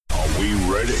We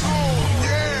ready? Oh,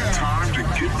 yeah! Time to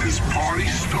get this party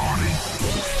started.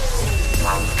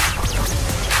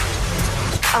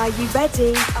 Are you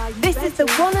ready? This is the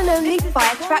one and only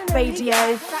Firetraxxx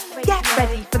Radio. Get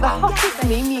ready for the hottest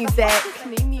new music.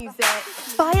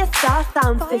 Firestar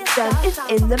Soundsystem is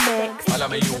in the mix. Follow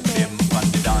me, you pimp on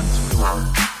the dance floor.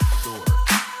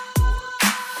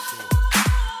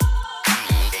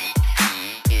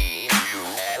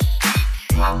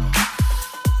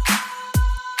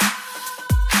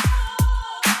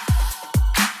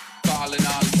 Calling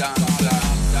all dancers.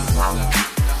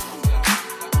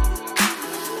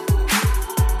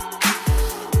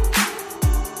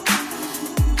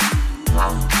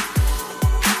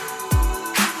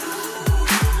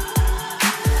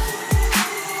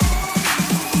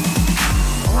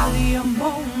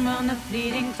 A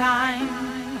fleeting time,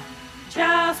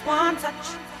 just one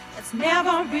touch, it's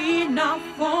never enough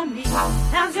for me.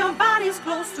 As your body's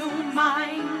close to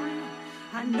mine,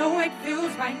 I know it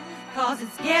feels right, cause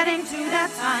it's getting to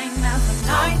that time. As the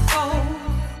night falls,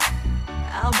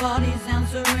 our bodies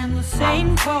answering the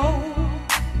same call.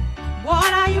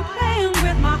 What are you playing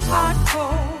with my heart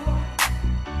for?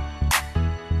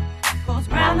 Cause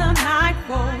when the night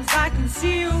falls, I can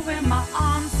see you in my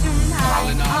arms tonight.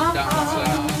 Calling all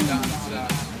dancers.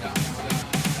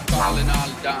 Calling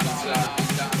all dancers,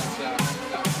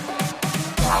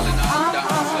 calling all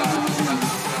dancers.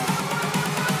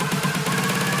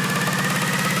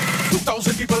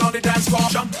 2,000 people on the dance floor.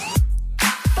 Jump.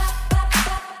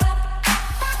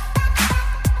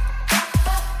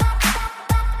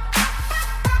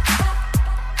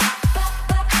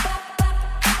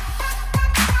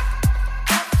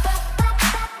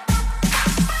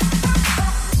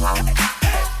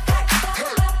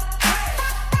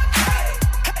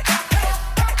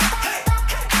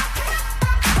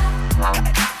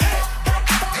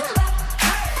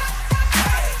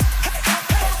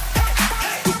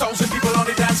 2,000 people on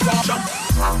the dance floor. Jump.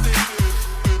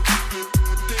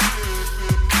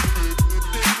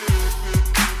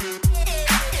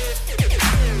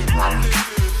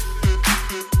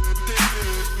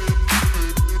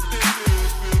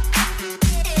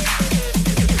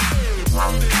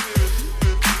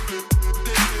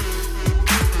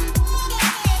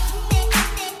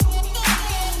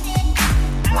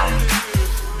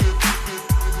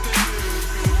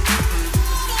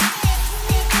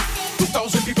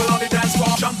 2,000 people on the dance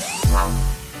floor. Jump.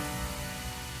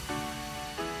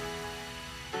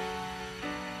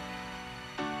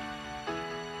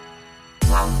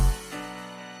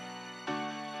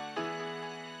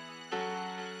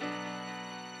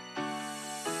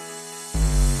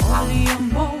 Only a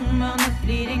moment, a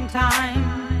fleeting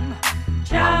time,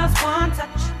 just one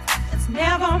touch, it's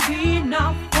never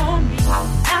enough for me.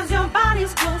 As your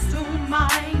body's close to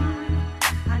mine,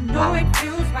 I know it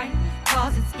feels right,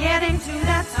 cause it's getting to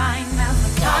that time. As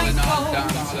the night falls,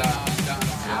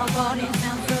 our bodies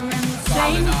answering the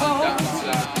same call.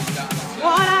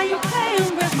 What are you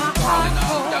playing with my heart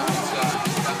for?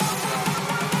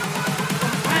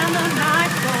 When the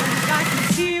night falls, I can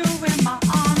see you in my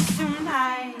arms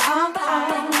tonight.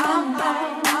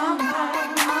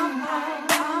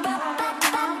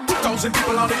 2,000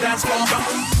 people on the dance floor. Jump.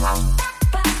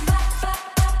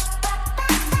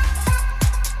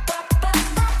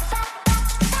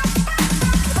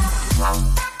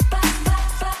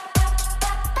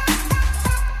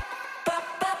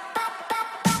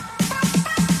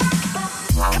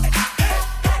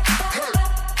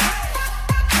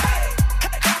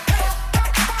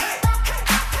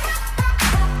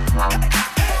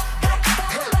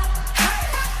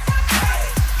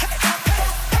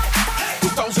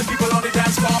 2,000 people on the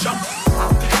dance floor. Jump.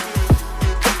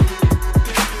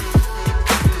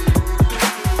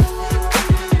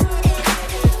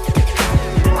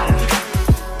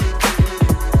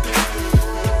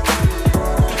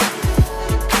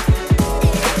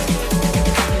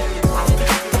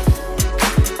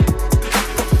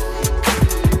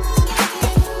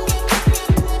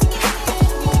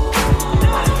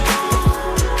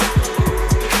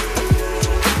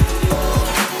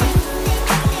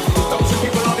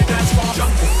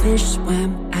 Fish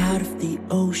swam out of the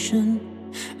ocean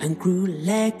and grew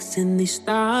legs and they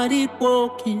started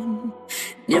walking.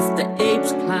 And if the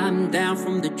apes climbed down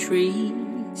from the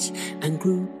trees and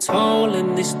grew tall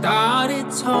and they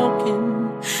started talking,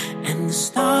 and the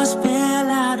stars fell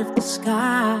out of the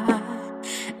sky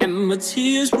and my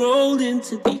tears rolled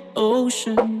into the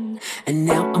ocean. And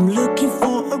now I'm looking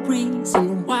for a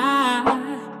reason why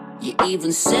you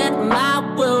even set my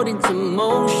world into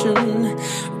motion.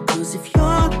 'Cause if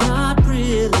you're not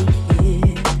really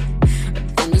here,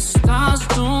 then the stars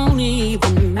don't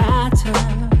even matter.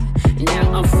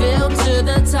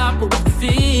 top of the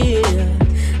fear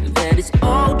that it's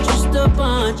all just a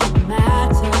bunch of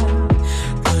matter.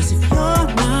 'Cause if you're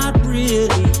not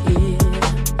really here,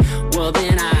 well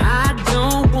then I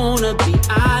don't wanna be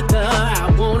either. I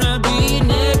wanna be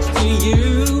next to you.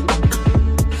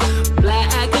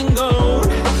 Black and gold,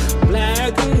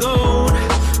 black and gold,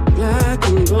 black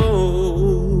and gold.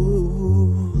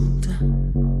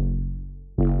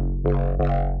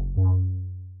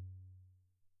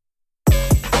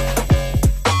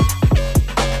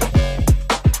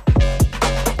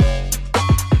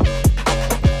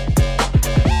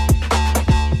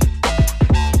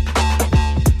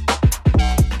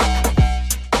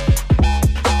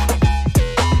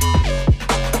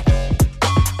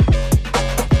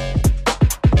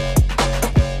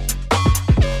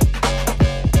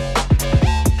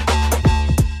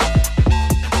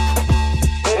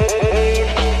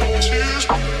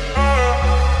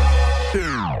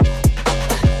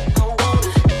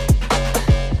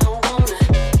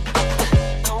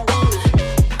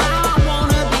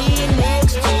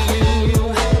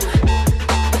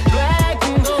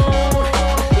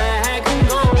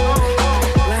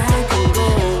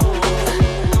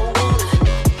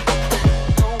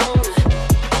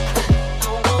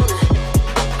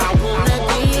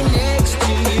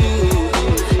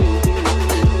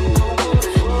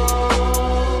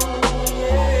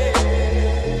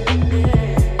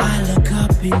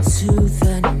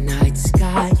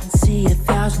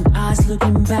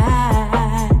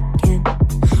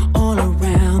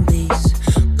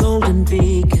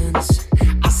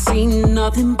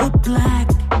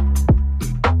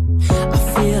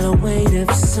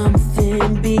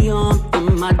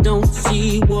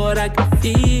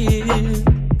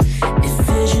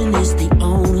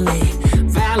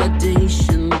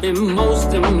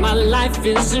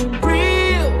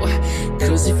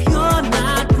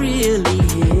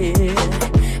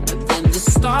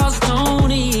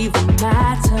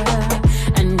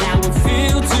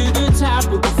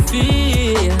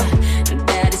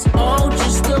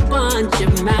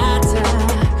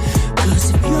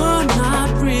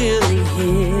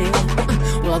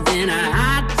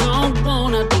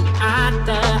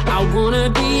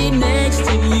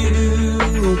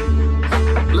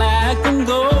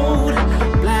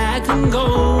 Black and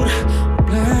gold,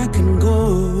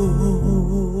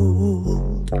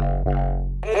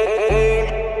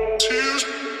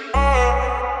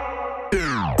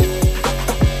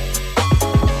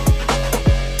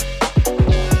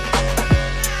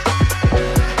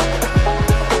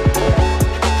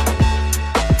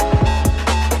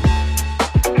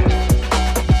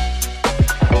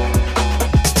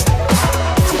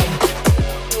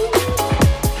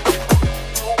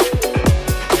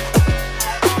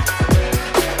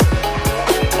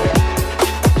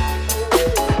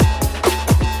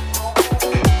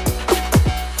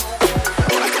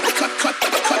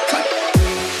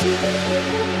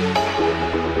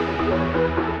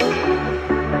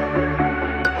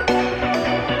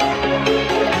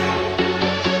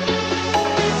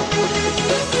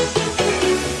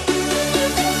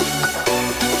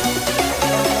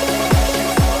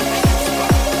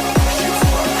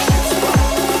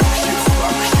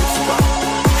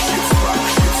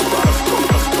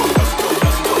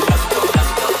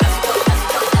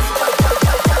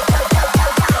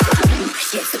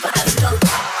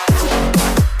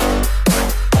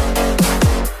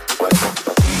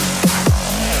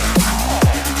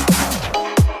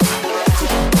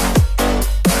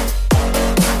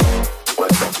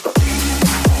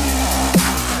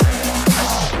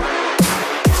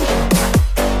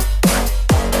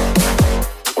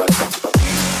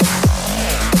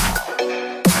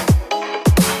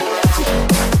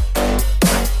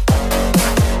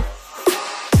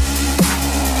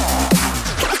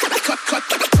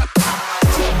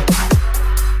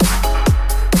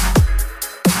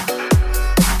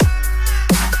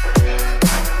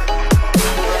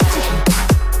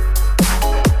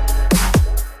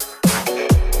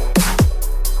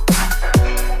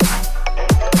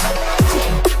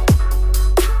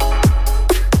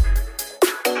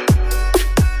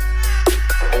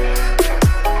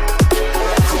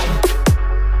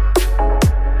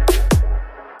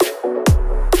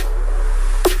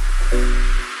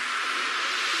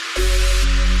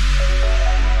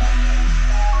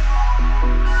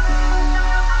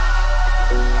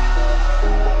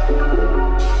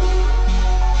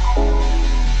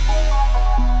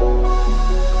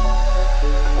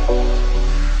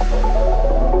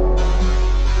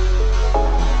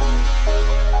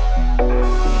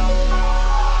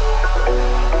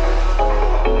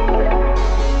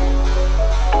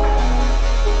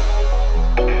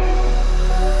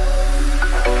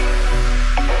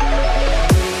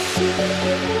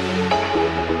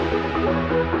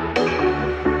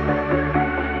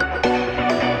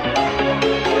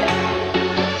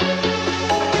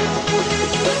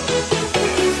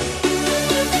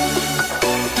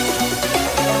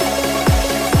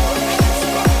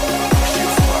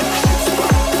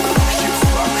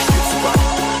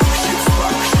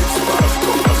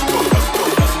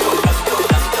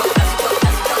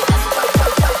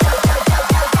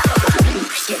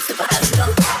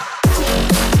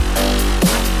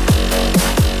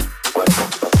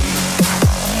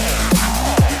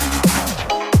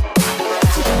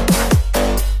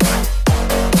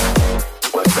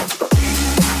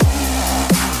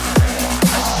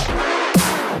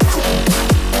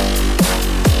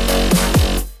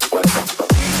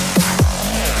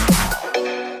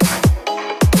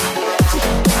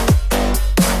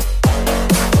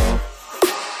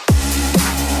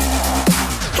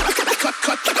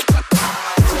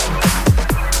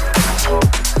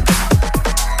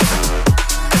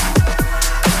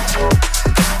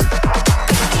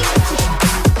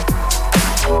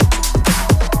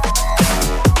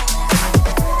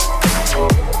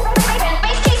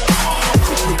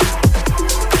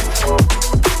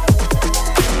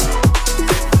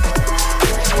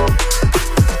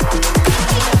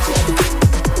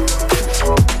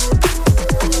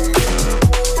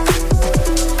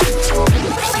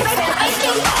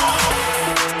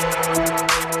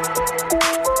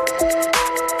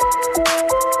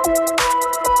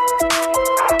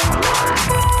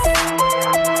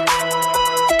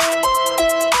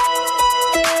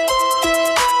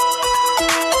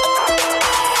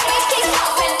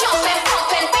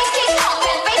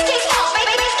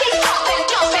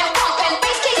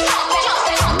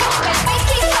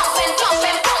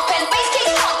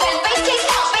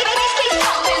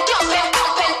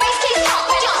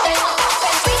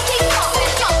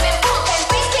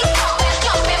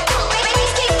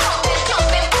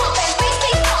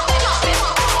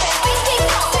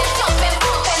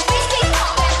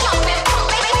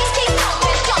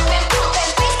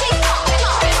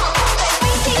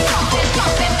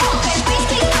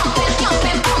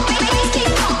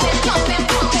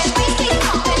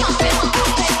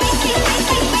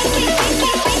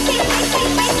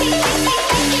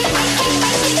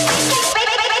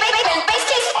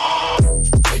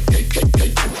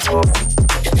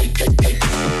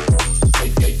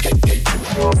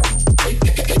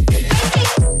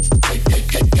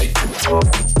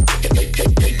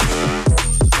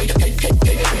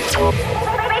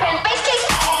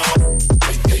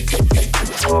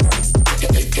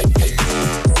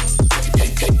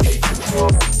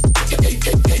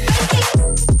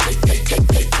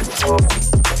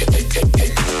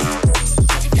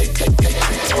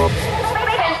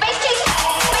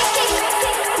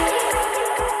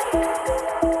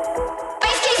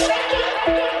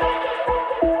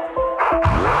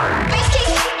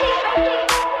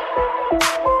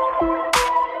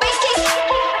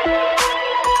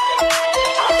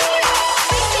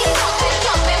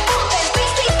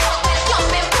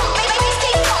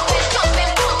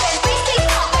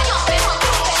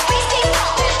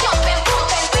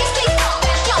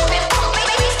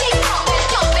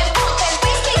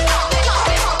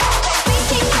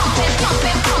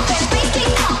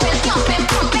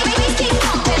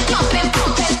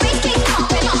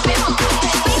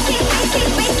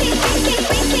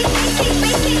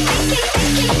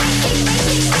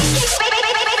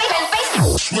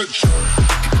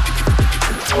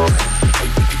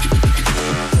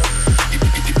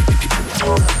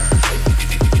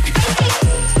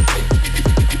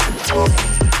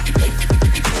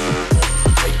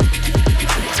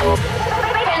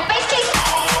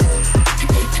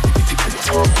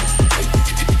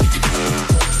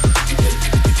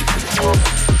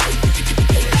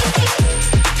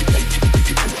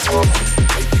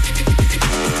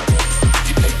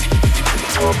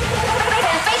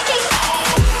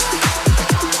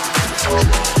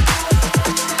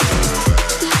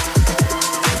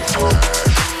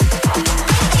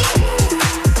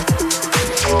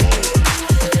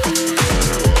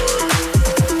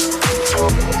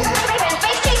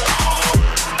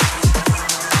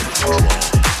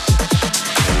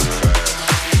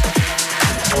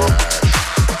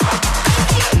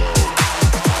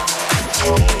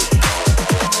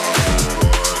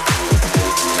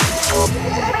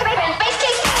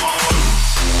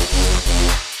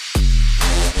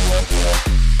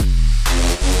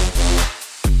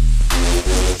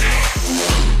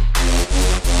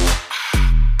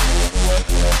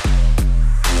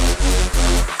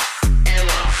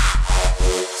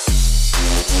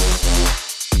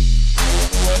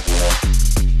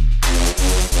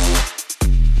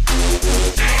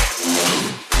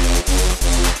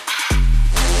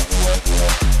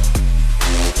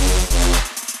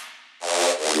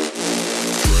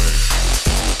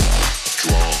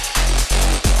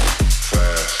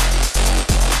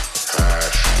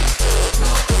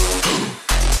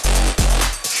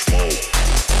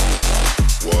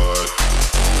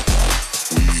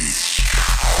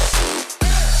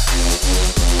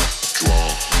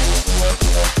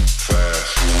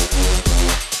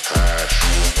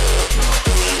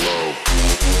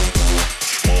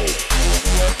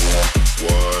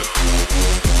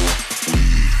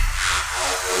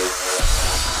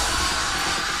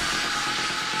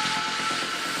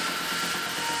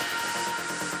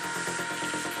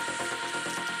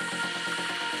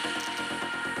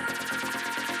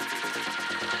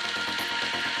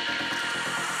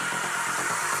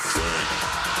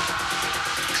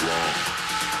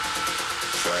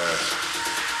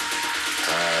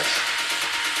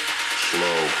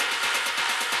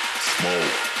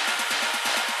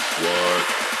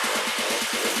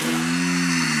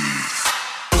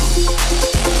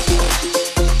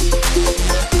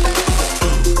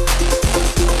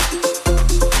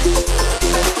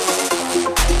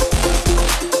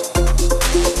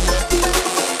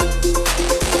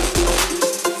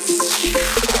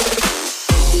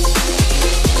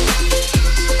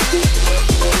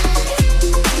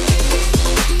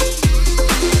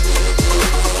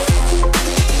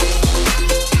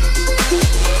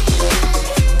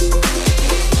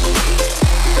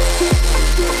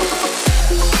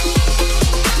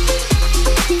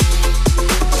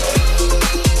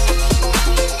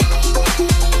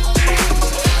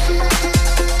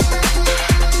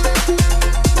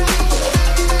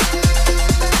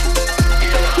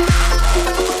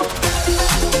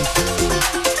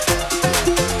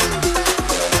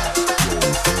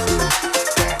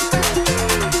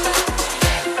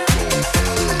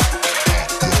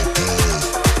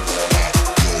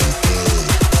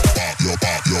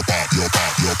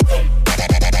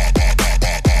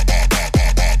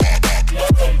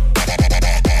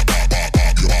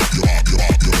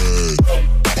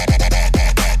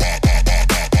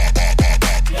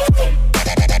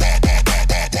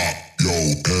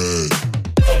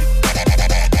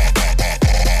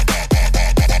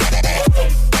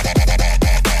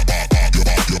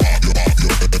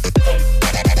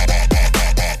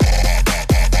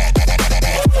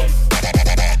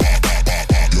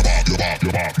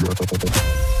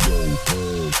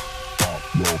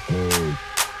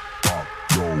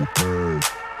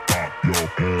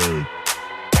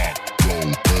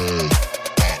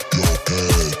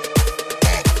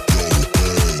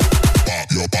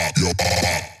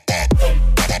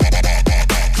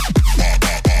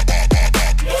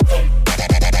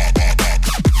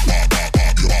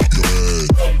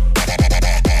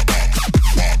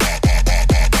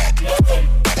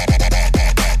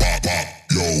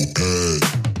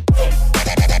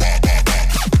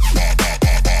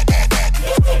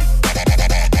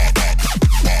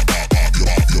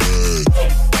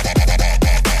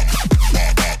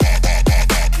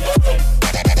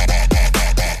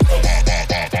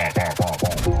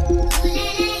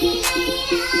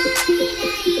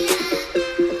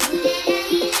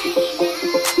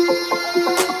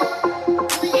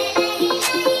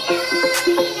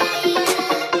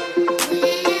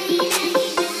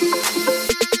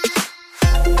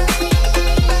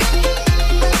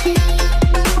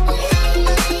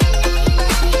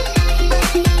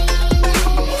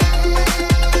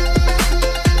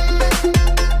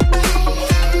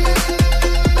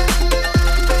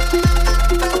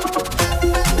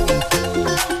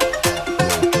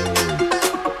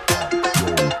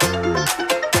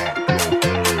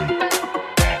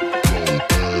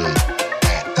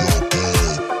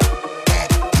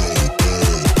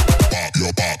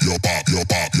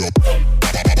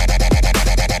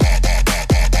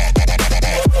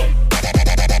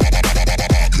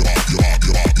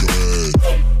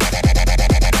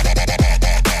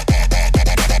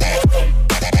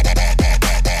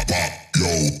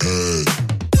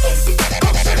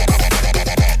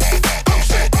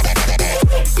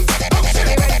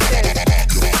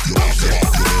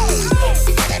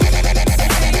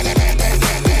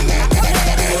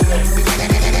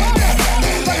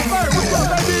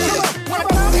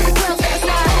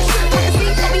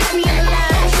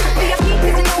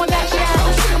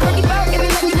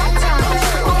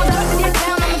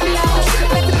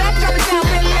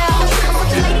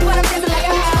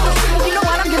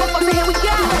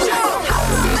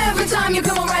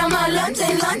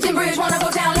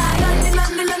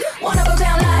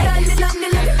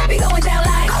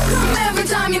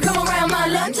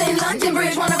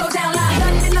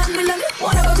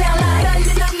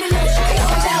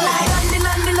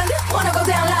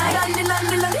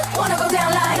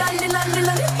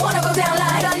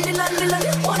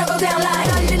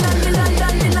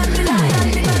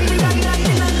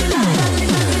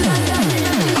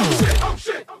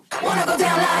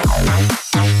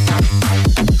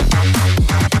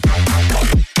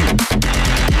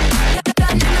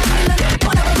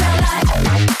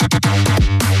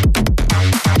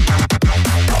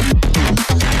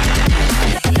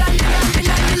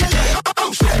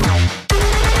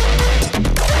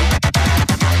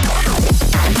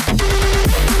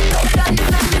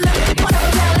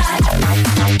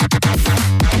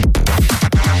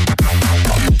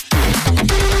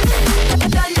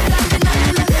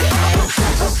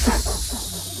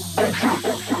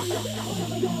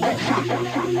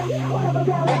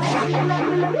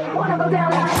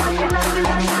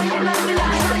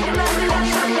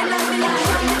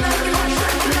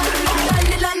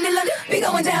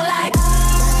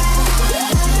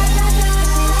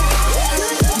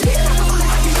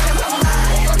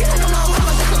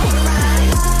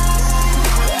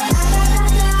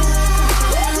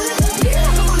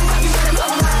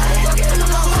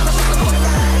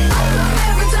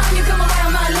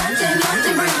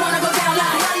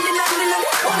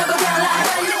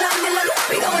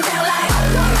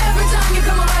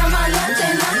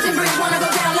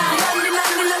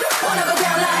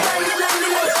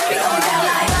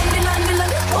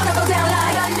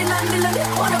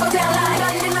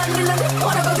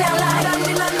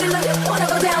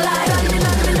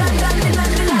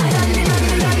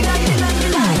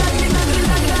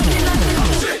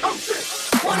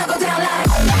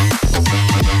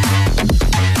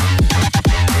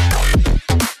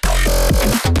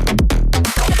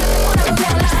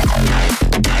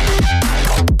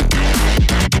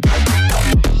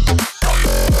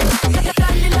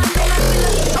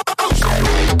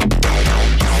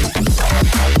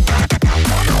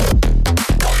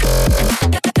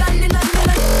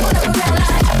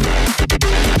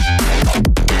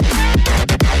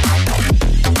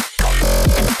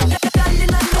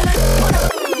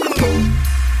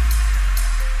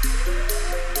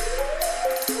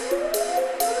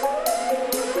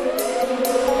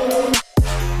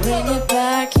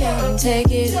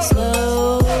 take it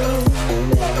slow.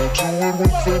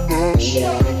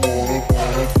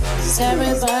 'Cause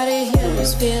everybody here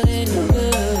is feeling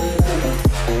good.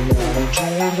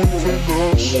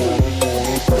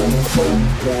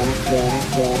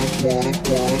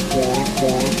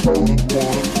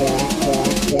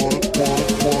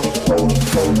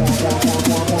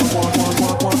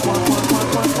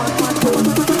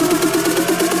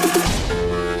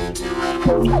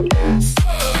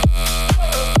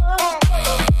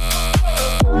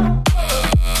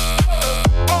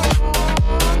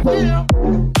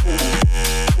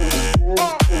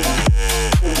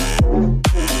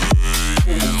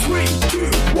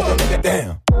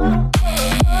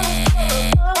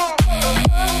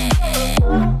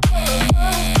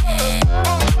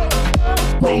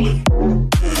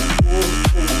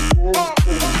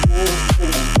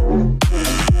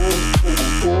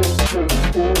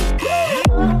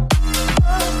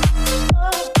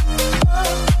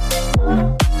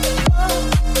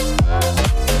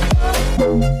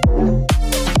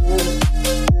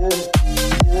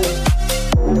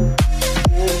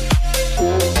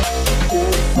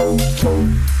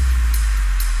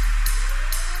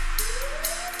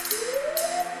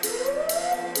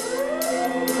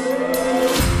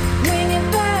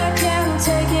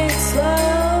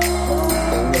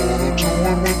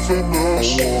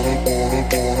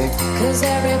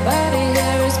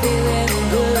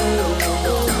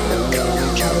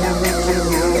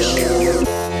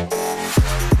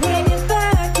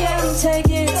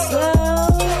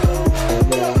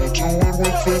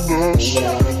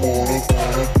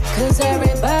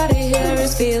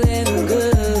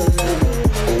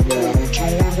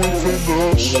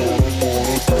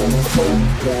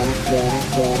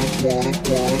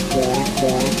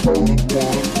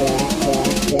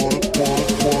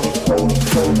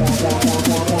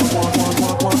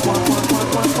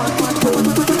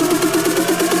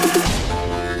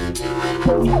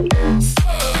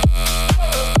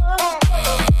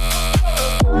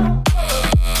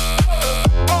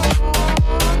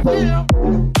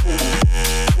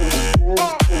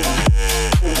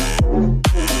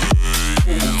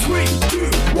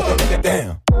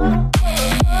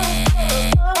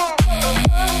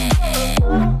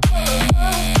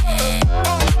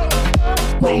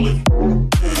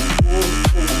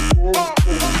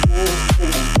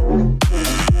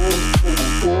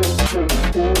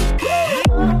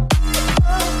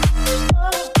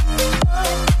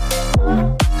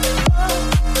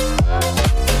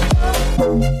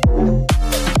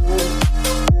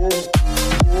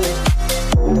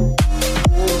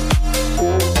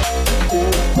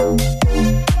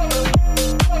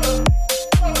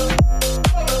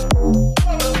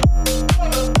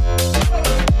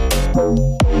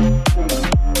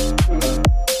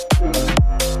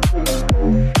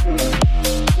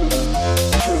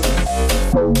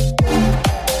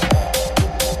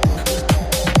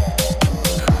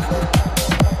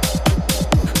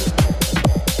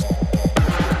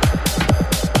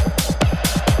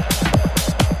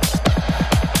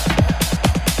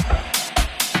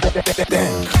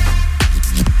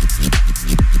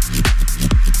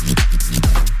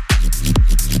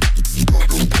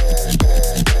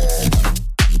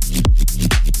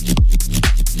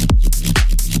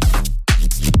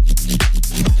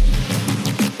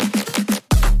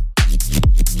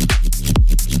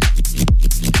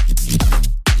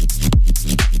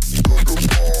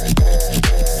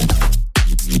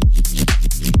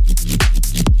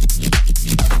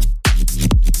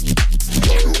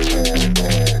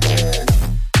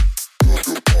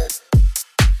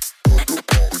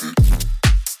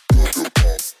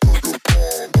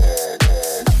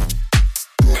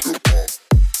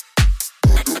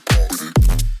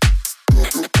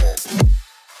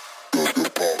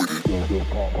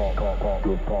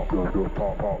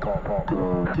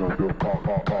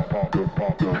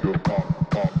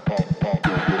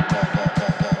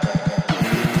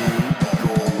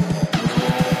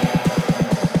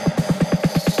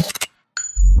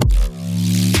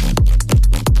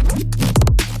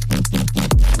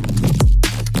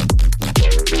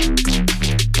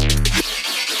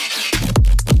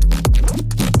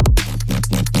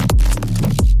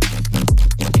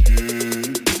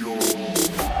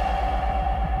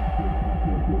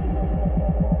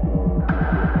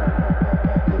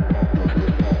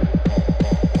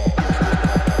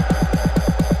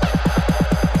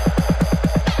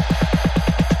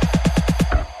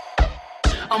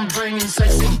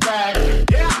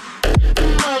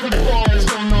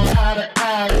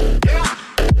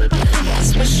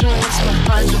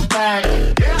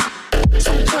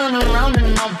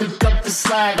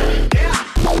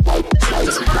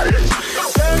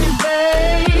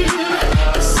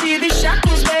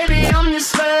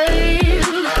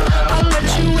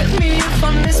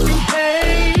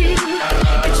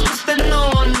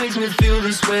 feel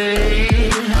this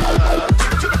way.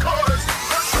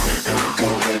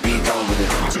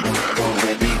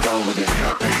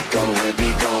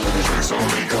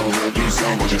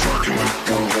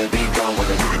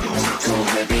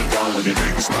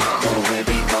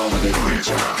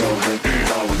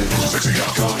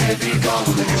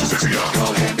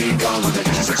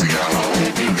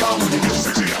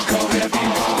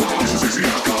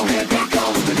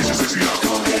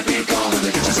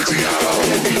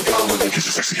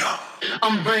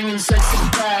 I'm bringing sexy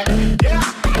back.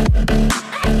 Yeah.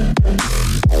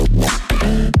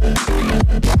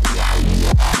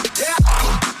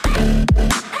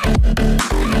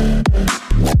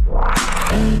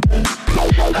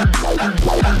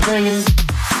 I'm bringing.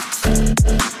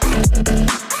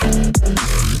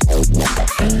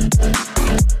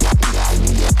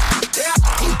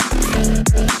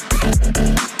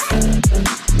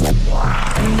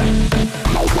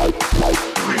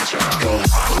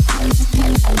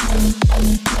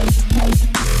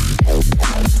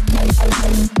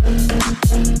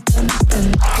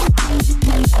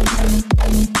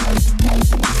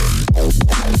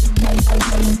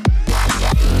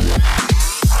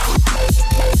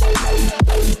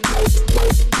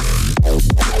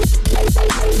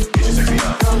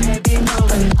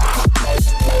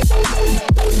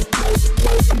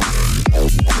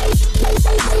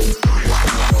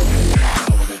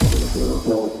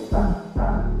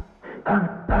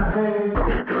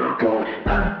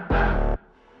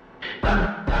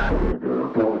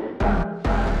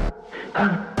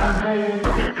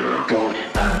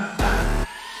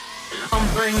 I'm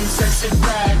bringing sexy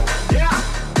back. Yeah.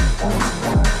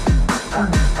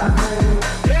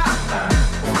 Yeah.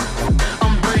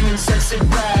 I'm bringing sexy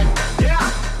back.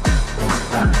 Yeah.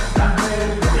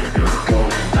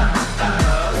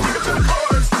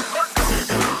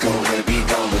 Go ahead, be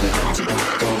gone with it.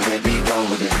 Go ahead, be gone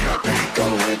with it. Go ahead, be gone with it. Go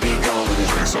ahead, be gone with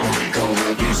it. Go ahead,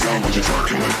 be gone with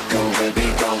it. Go ahead,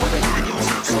 be gone with it. Go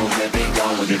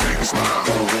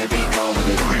ahead, be gone with it. Go ahead, be gone with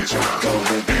it. Go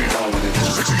ahead, be gone with it.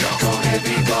 Go ahead,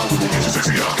 be gone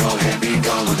with it. Go ahead, be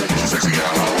gone with it. Go ahead, be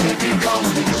gone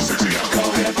with it.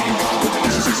 Go ahead, be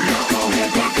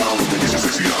gone with it.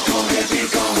 Go ahead, be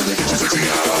gone with it.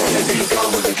 Go ahead, be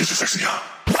gone with it. Get your sexy on.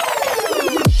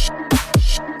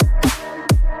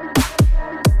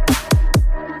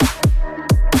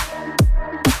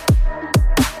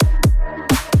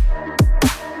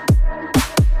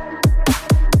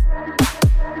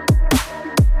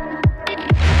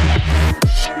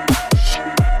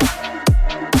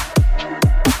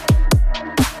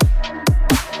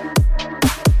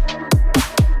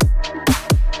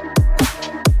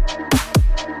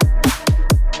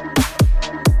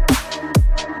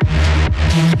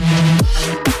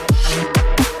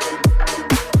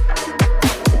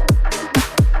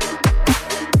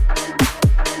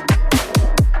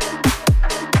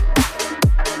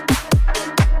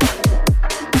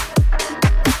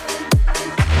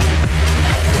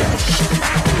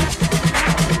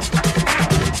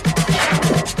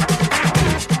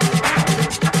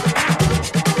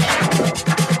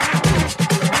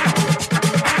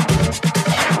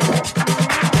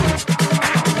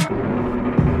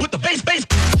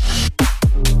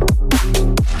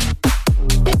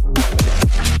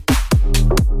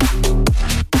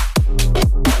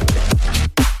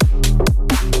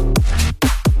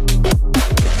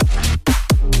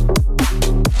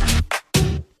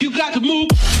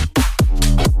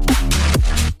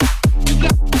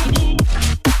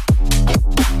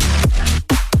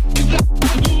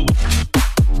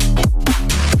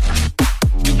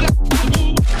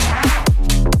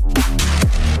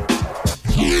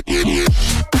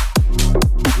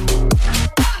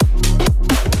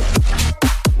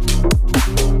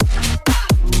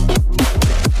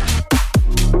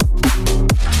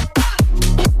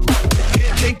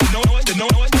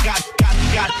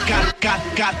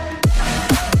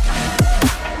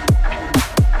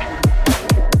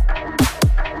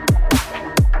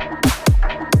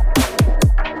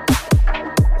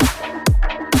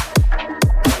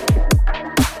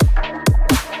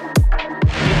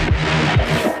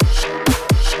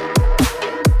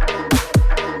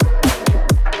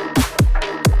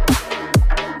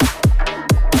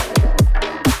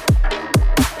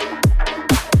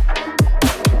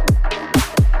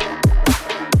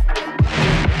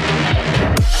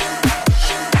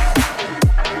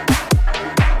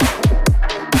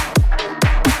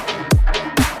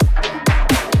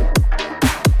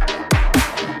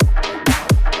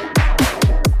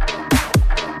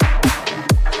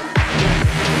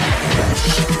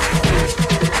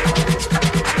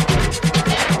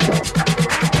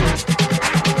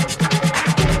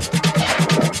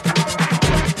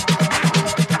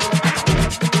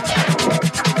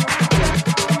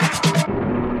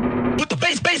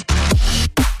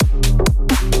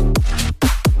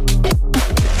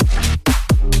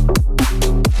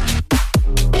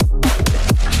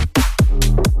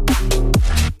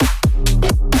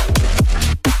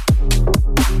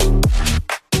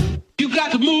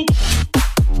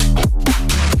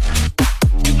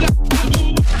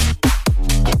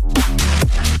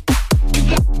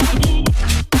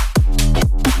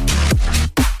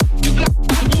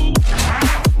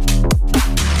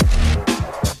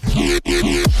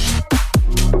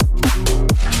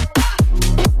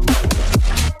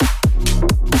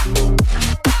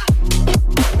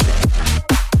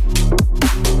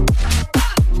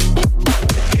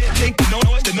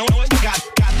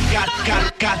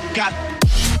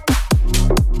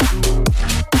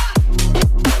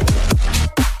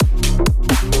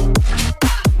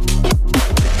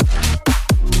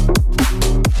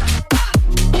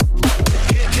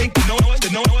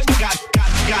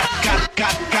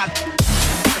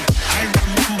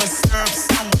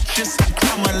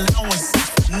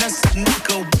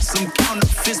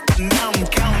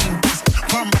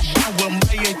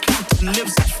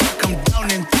 like I'm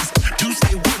down in this. You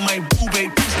stay with my boo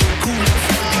babe, cool like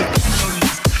the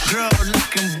girl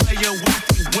looking by your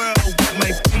wealthy world with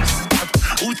my face up.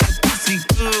 Ooh, that pussy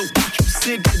good, what you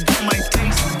said it on my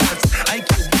taste buds. I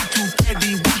get way too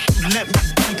petty, won't you let me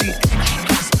do the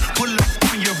extras? Pull up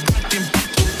on your butt and put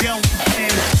you down with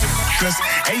extras.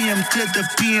 AM to the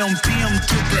PM, PM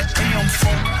to the AM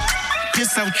phone.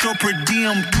 Piss out your per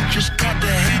diem, you just gotta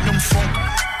hate them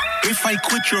phone. If I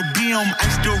quit your BM, I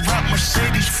still rock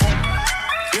Mercedes phone.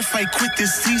 If I quit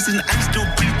this season, I still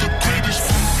be the greatest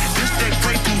phone. This that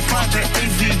great thing, the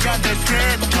AV got that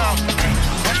TED talk.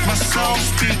 Watch my soul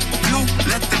speak, you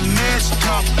let the meds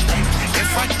talk.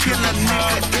 If I kill a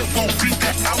nigga, it won't be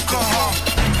the alcohol.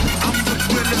 I'm the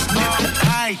realest nigga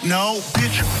I know,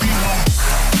 bitch, be home.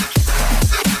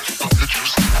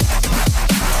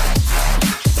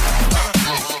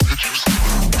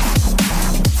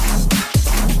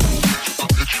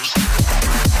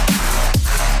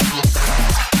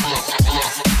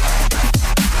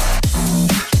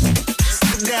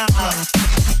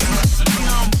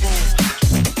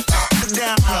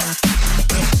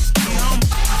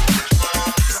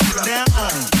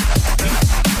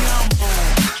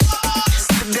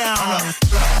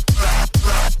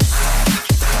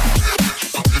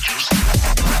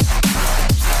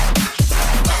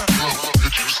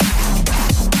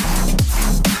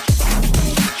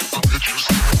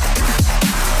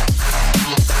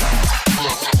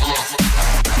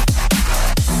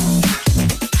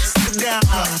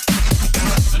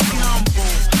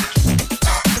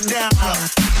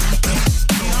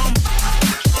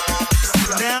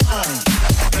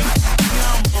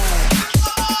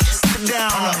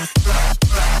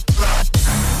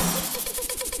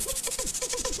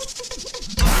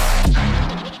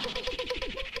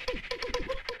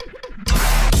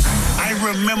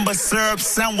 Remember syrup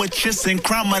sandwiches and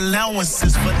crime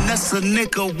allowances. Finesse a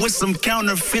nigga with some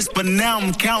counterfeits, but now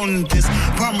I'm counting this.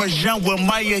 Parmesan where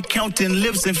my accountant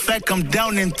lives, in fact I'm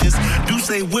down in this. Do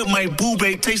say with my boo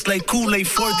babe, tastes like Kool-Aid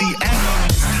for the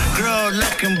analysts. Girl,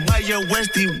 I can buy your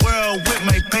Westie world with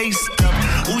my pay stuff.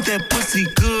 Ooh, that pussy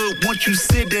good, once you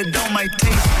sit it on my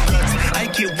taste buds. I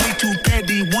get way too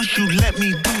petty once you let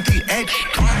me do the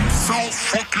extra. I'm so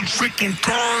fucking freaking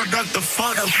tired of the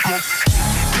Photoshop.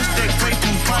 This that great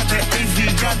thing, the AV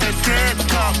got that TED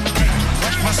talk.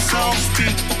 Watch my soul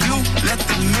speak, you let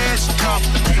the meds talk.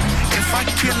 If I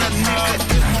kill a nigga,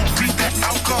 it won't be the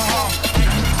alcohol.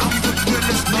 I'm the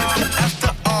realest nigga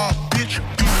after all, bitch.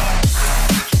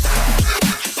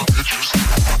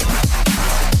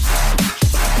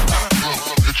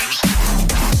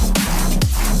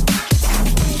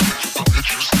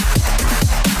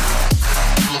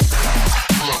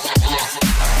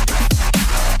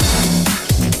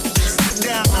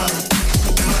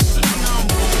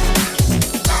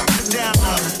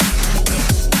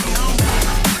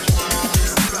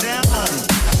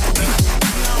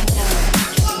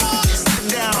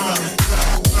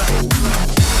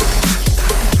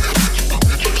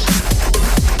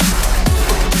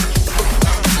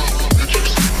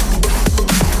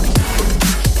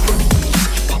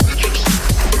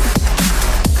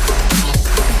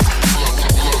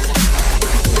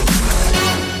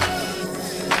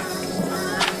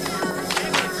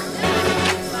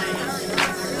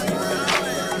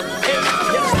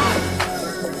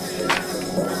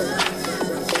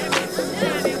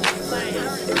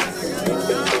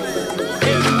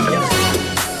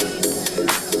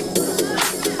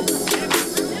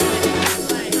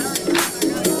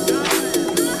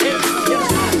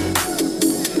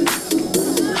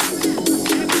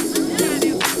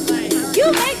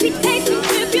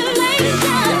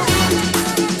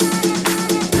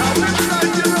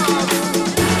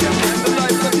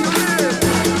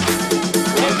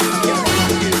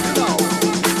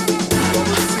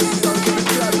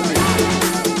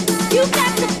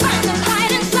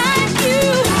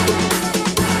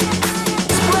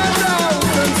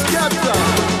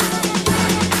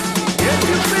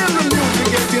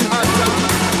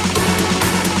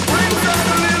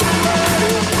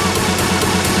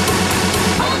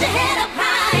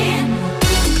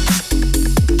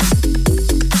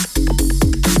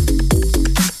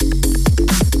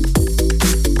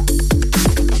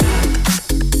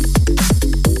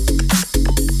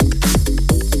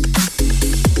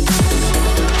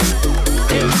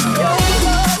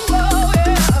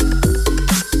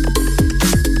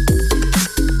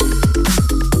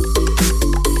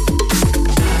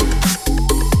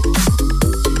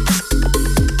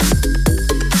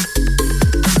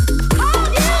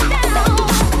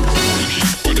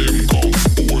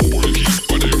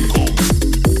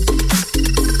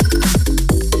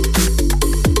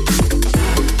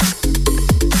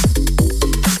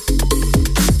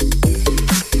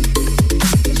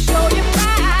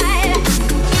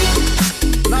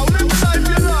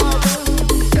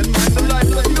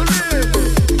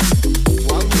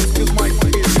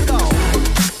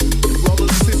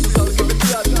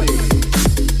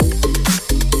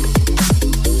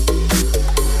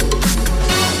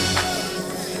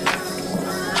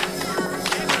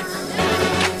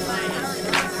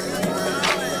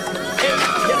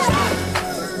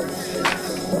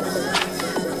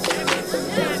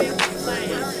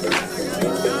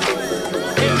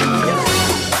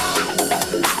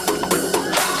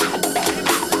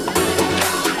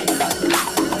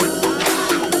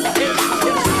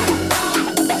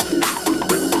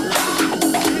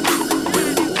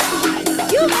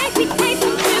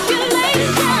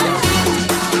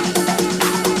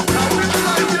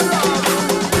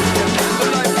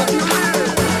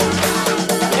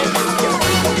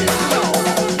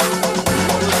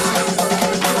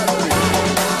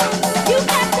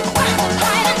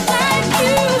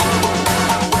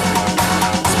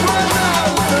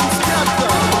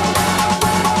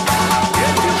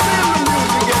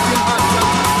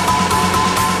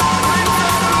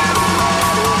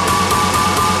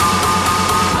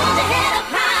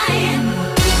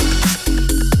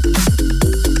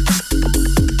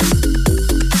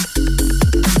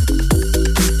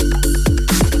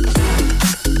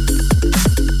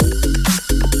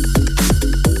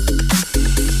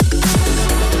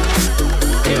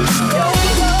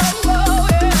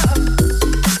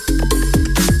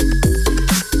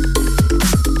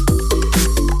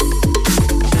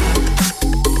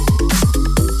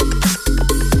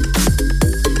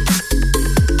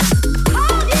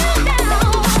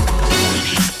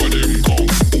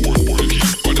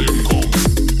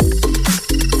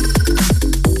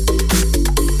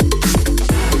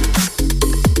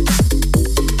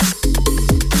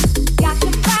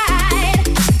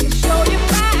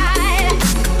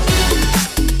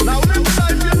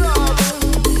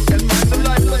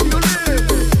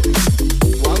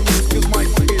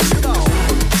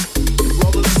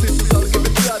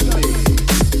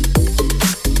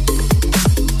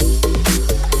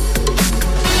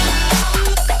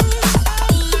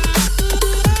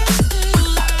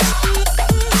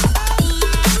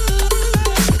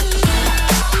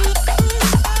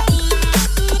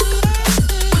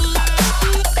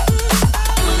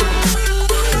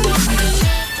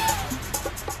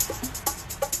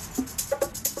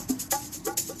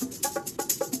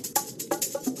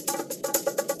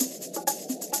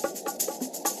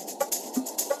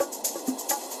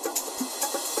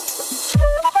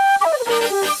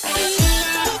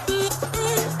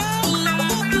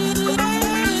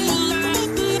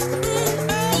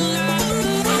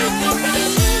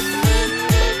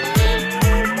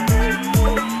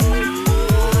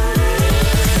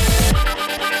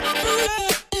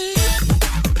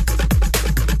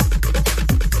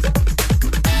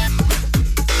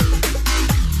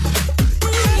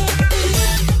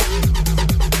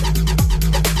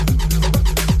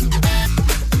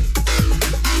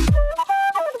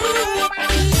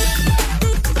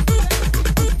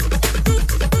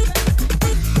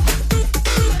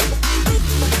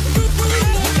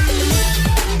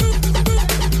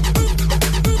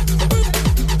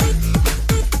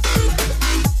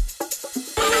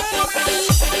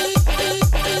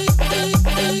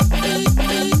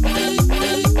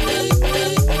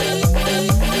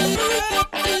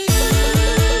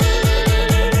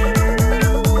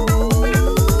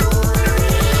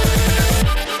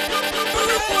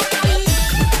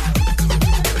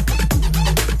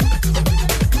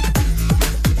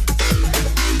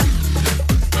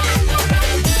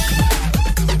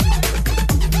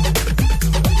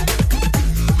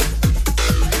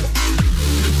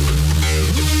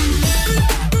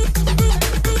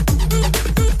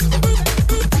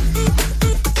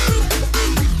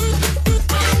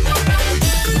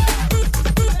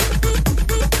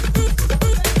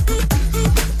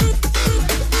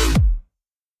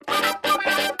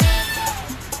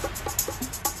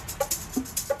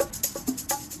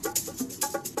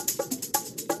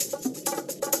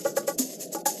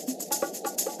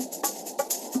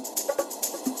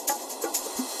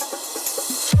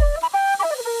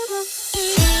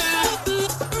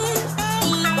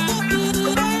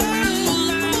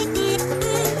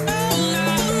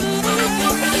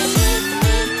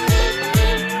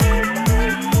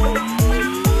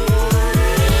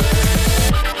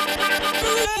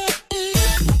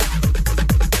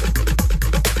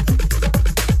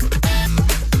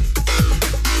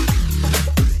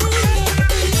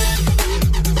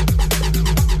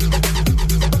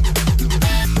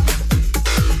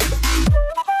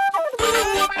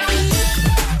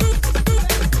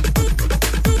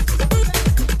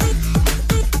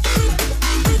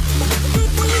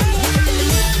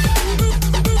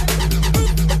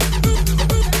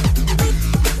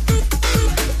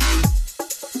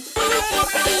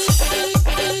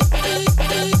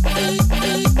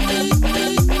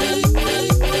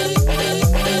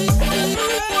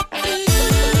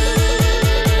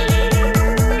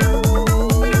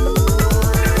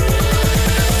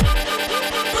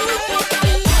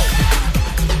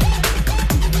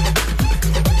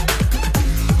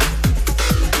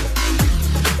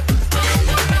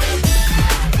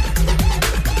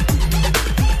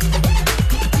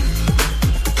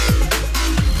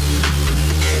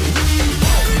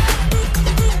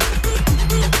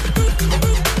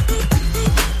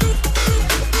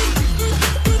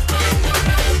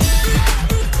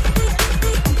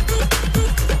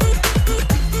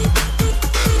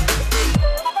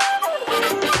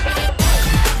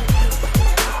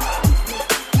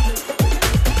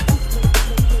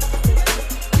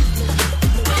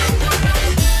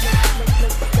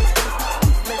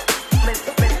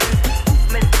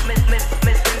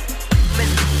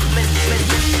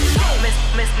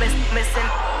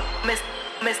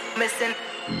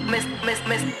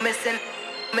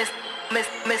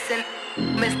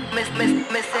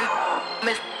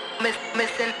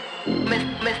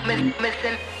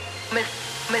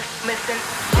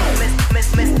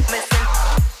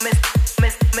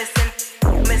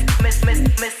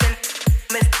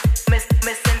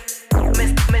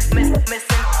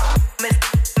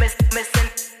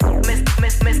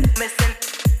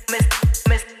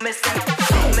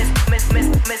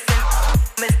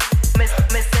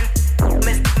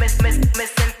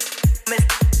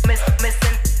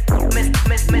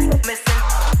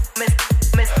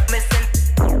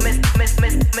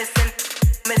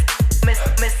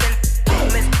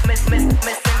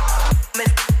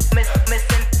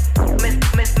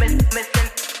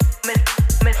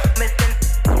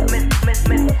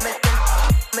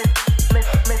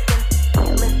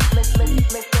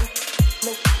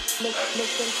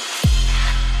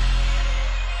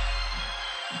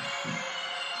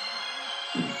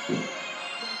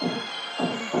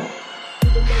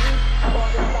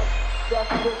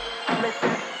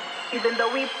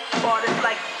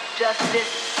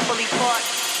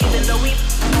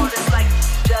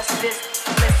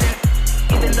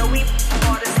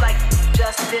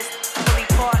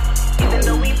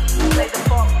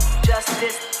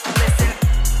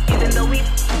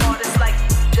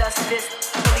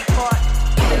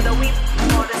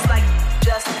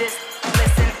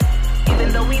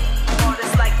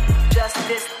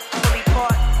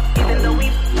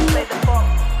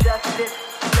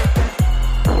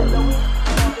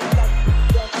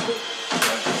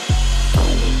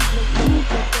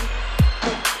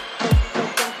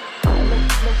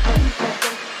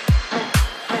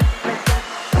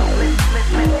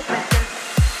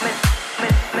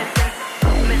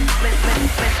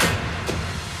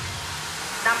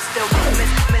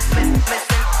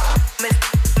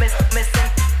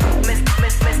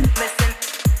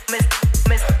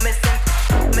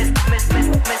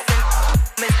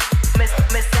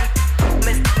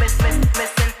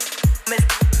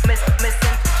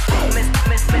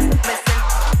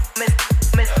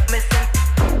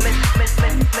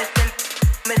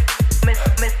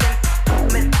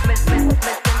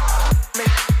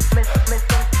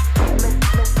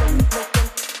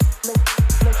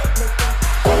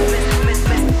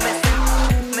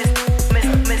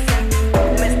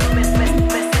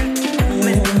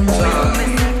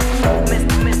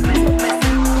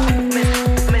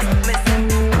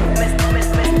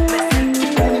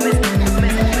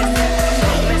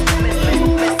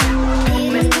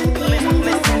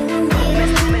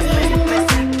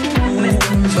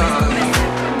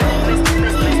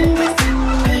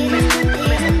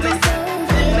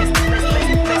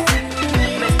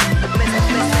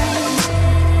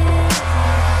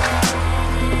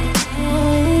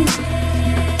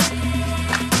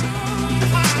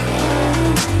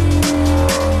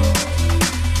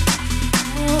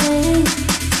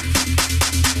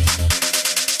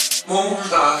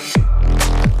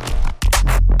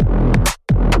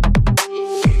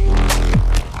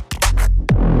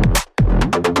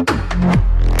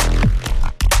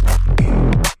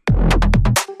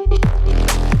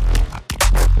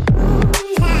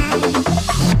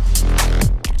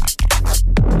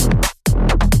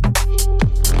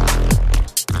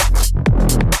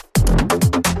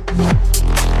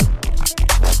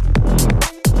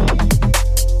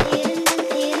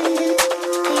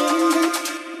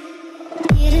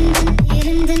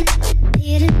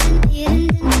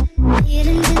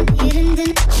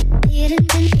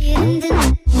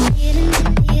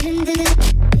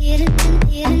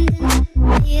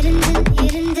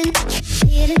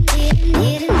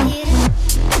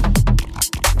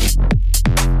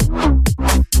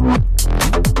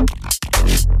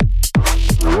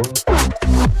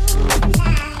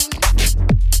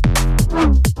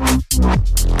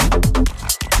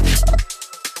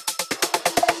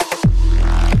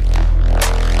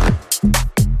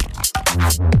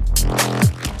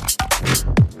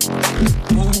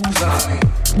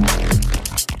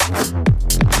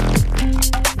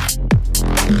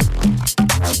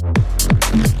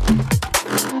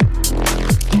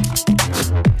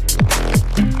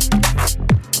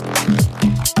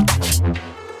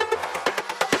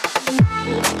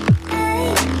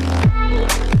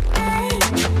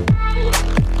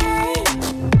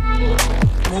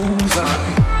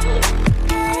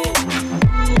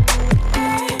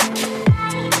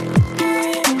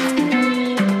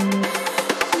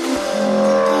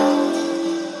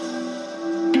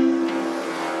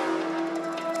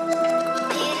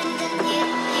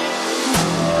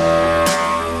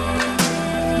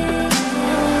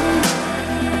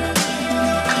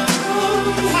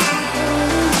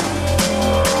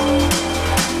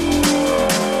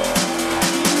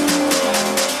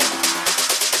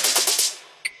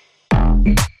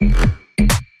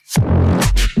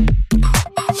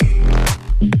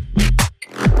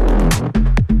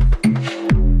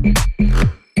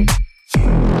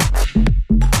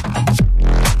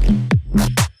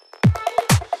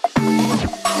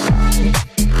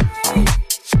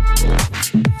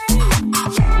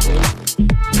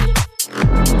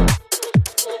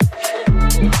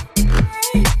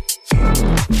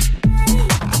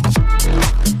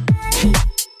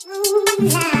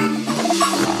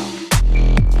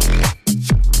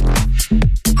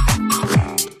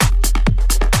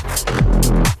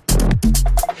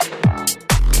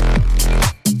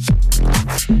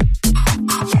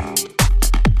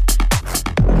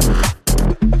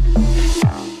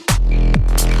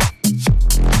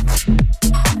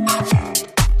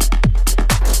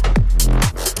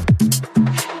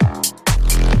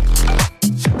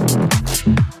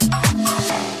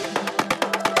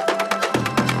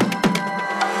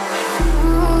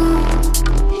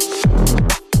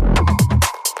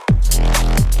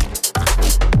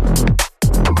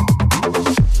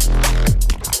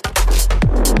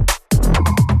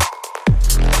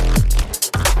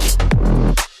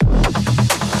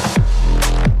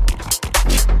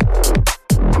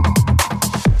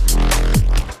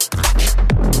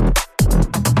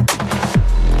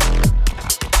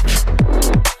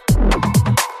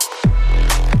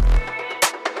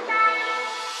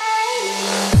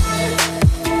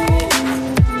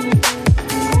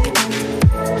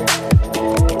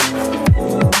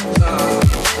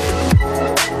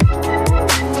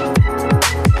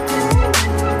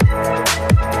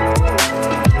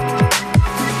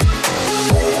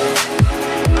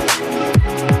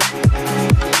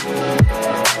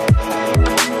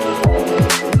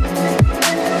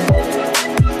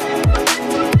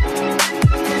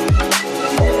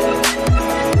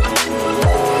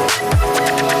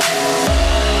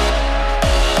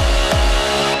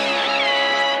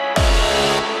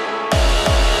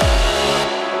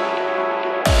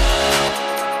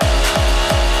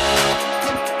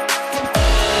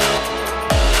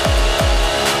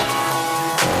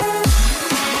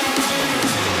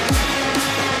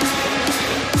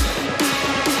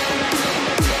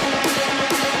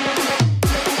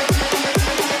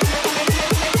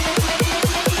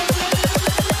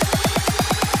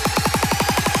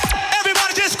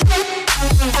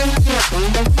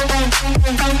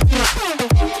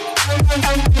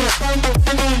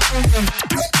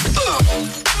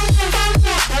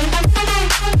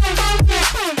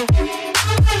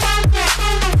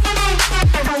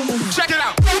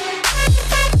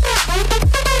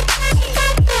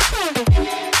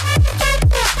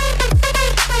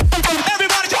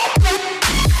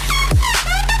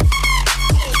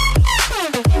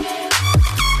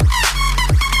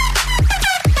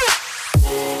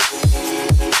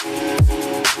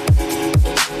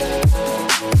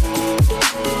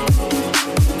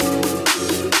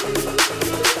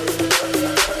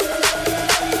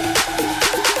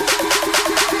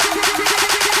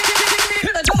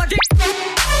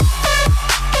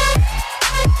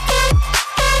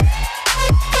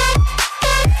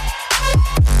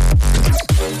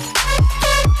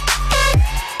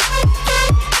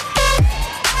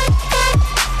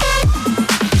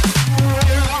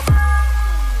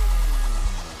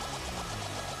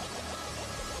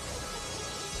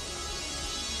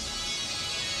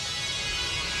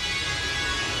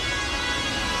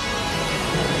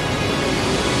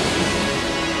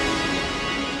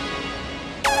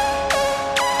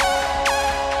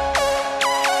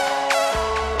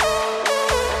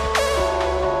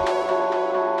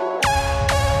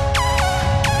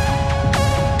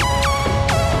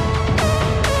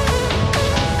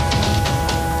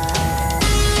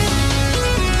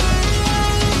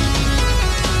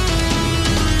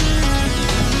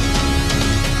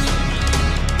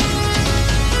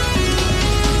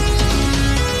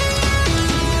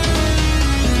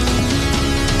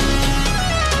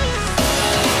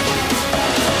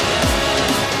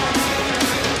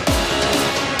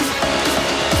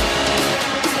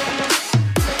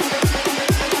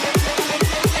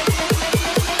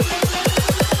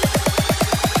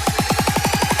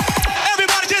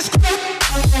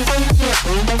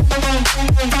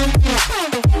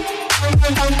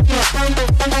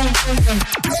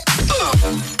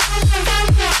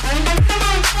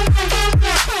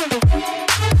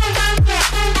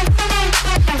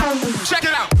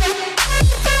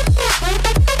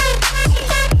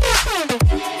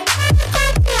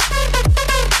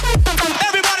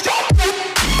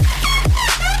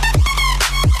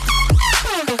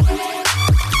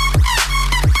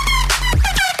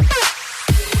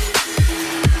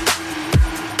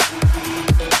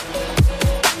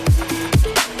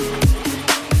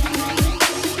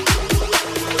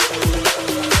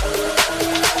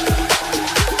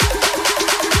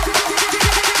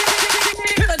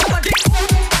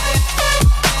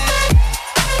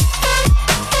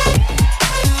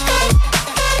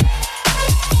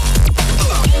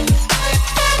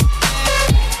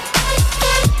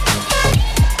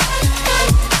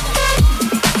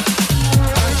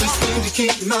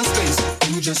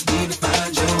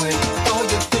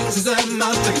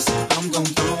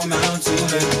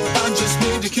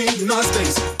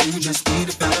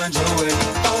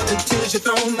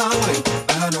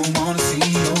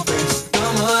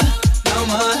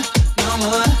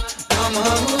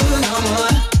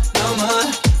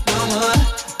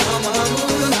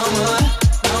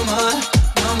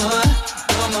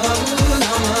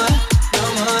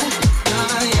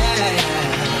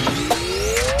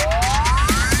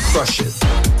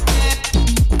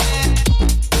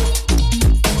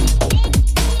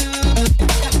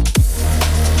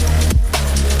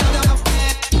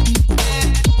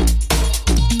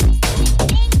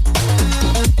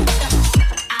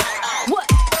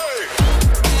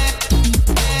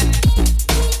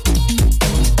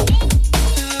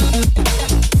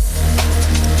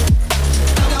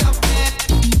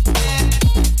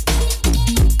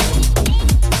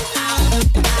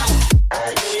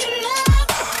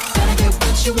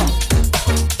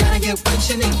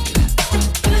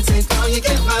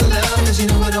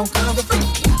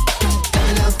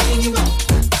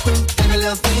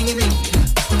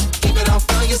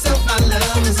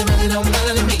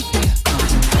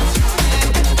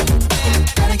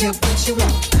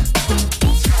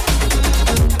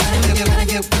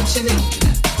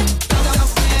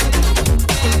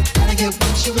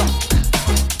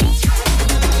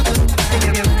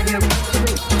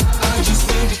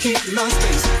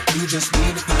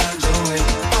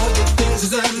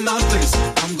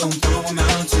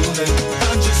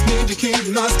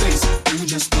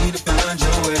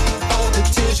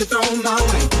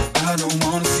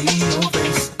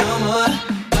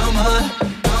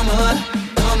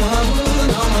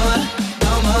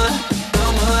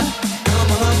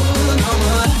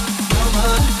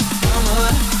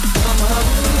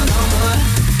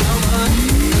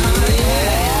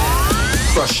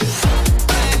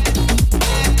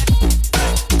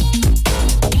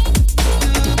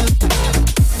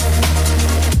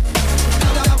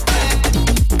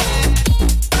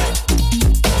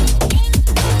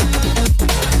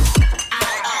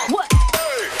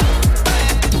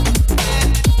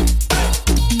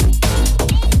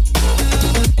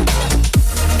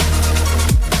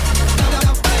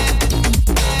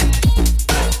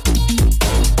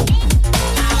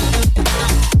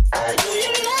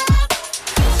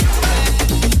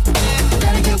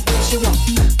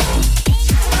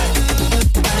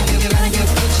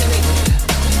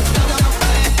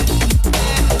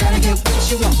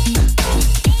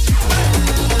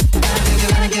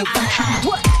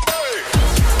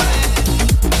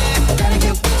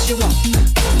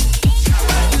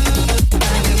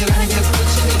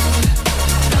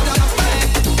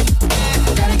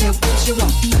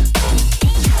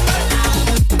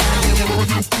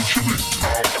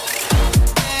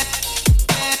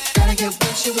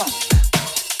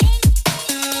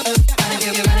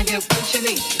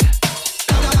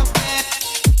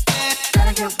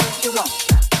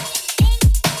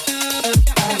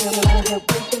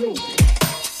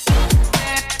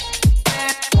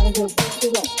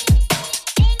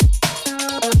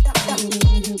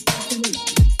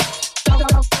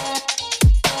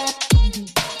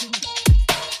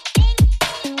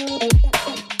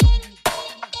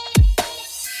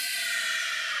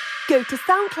 Go to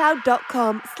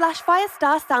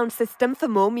soundcloud.com/Firestar Soundsystem for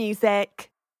more music.